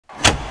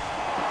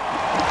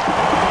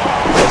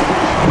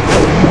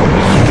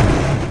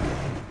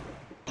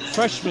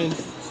freshman.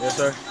 Yes,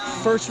 sir.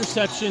 First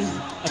reception,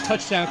 a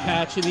touchdown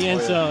catch in the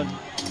end zone.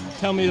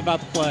 Tell me about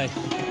the play.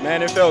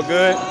 Man, it felt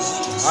good.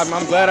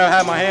 I'm glad I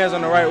had my hands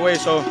on the right way,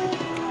 so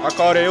I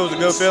caught it. It was a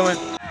good feeling.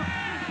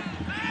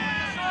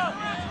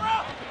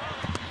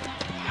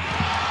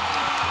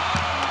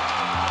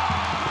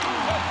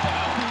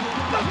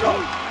 Let's go.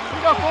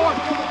 We got 4.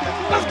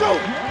 Let's go.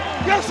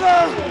 Yes,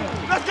 sir.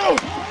 Let's go.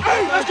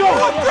 Hey, let's go.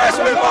 You're a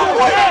freshman, my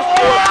boy.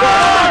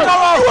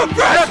 You're a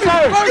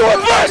freshman. You're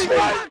a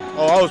freshman.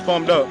 Oh, I was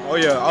pumped up. Oh,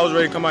 yeah. I was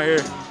ready to come out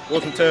here,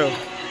 whoop some tail.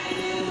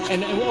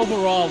 And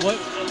overall,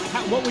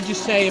 what would you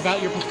say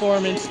about your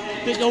performance,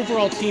 the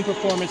overall team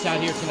performance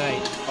out here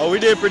tonight? Oh, we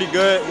did pretty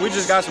good. We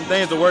just got some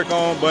things to work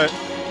on, but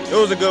it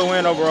was a good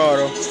win overall,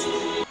 though.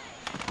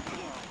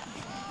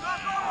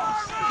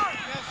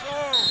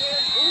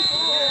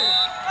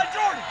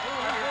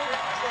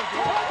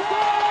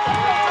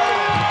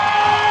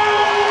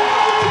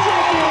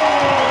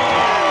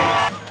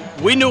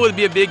 We knew it would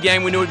be a big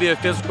game. We knew it would be a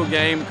physical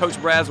game. Coach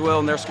Braswell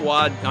and their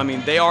squad, I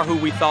mean, they are who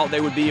we thought they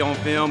would be on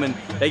film, and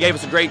they gave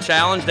us a great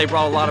challenge. They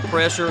brought a lot of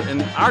pressure,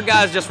 and our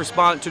guys just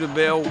responded to the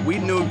bell. We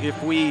knew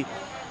if we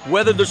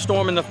weathered the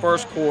storm in the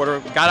first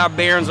quarter, got our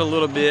bearings a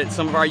little bit,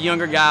 some of our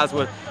younger guys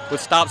would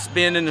stop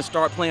spinning and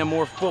start playing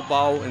more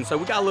football, and so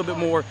we got a little bit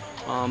more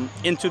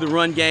into the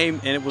run game,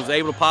 and it was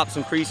able to pop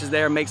some creases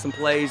there, make some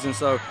plays, and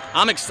so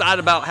I'm excited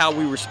about how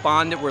we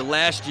responded. Where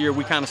last year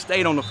we kind of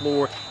stayed on the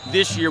floor,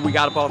 this year we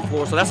got up off the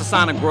floor, so that's a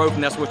sign of growth,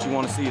 and that's what you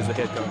want to see as a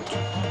head coach.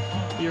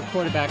 Your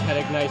quarterback had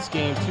a nice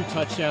game, 2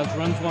 touchdowns,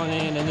 runs one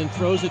in, and then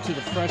throws it to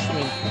the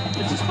freshman.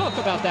 But just talk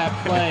about that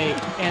play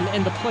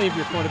and the play of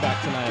your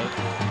quarterback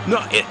tonight.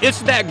 No,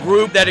 it's that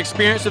group, that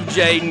experience of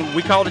Jaden.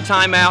 We called a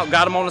timeout,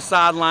 got him on the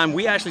sideline.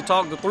 We actually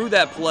talked through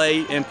that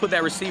play and put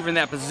that receiver in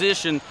that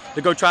position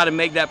to go try to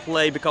make that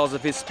play because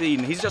of his speed.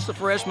 And he's just a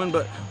freshman,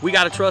 but we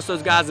got to trust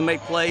those guys and make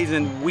plays,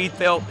 and we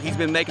felt he's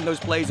been making those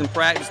plays in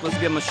practice. Let's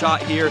give him a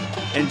shot here.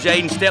 And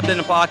Jaden stepped in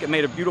the pocket,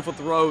 made a beautiful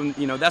throw, and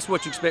you know, that's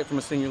what you expect from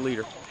a senior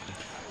leader.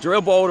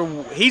 Jerel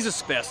Bolder, he's a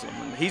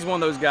specimen. He's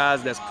one of those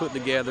guys that's put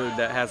together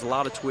that has a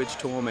lot of twitch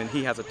to him, and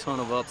he has a ton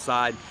of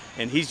upside,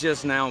 and he's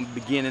just now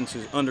beginning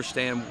to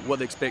understand what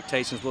the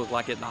expectations look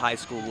like at the high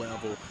school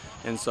level.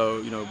 And so,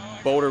 you know,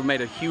 Bolder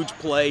made a huge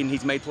play, and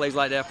he's made plays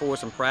like that for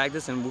us in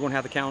practice, and we're going to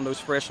have to count on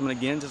those freshmen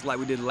again, just like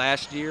we did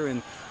last year.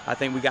 And I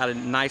think we got a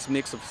nice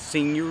mix of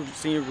senior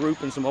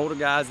group and some older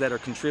guys that are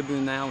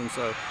contributing now. And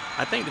so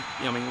I think that,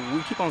 I mean,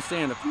 we keep on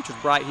saying the future's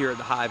bright here at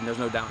the Hive, and there's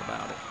no doubt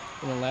about it.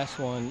 And the last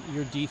one,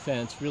 your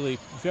defense really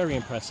very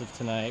impressive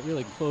tonight,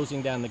 really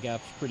closing down the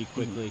gaps pretty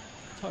quickly.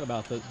 Talk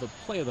about the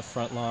play of the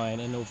front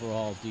line and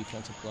overall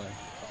defensive play.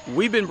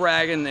 We've been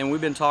bragging and we've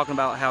been talking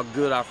about how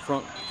good our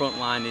front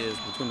line is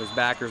between those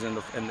backers and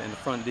the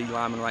front D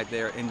linemen right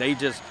there, and they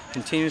just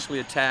continuously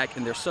attack,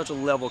 and there's such a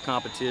level of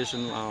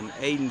competition.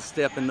 Aiden's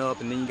stepping up,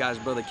 and then you guys'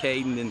 brother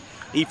Caden, and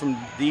Ephraim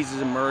Deese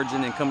is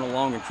emerging and coming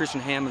along, and Christian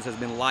Hammonds has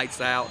been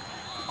lights out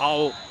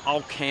all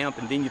camp,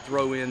 and then you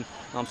throw in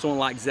someone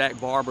like Zach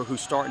Barber,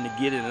 who's starting to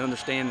get it and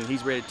understand that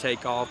he's ready to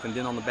take off. And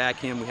then on the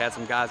back end, we had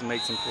some guys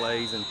make some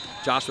plays. And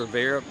Josh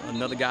Rivera,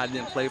 another guy that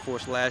didn't play for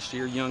us last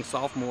year, young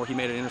sophomore, he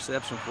made an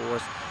interception for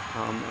us.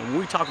 And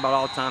we talk about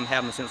all the time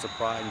having a sense of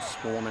pride and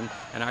swarming,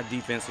 and our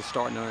defense is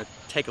starting to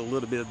take a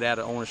little bit of that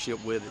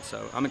ownership with it.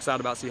 So I'm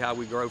excited about see how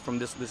we grow from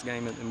this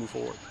game and move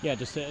forward. Yeah,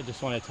 just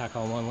want to tack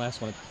on one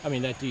last one. I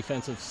mean, that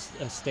defensive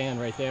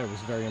stand right there was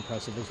very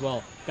impressive as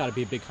well. Got to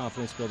be a big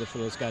confidence builder for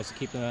those guys to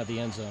keep them out of the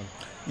end zone.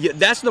 Yeah,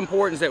 that's the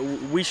importance that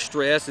we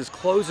stress, is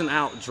closing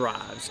out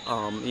drives.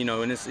 You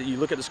know, and you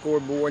look at the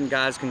scoreboard and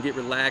guys can get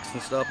relaxed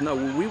and stuff. No,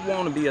 we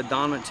want to be a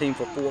dominant team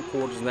for 4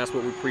 quarters, and that's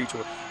what we preach,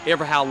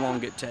 whatever how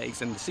long it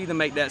takes. And to see them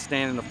make that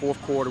stand in the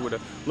 4th quarter with a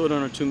little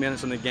under 2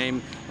 minutes in the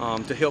game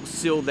to help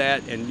seal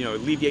that and, you know,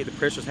 alleviate the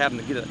pressures having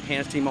to get a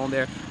hands team on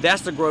there,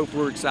 that's the growth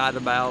we're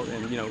excited about.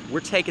 And, you know, we're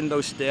taking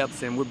those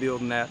steps and we're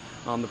building that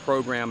the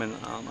program, and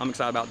I'm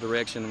excited about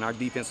direction, and our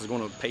defense is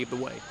going to pave the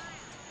way.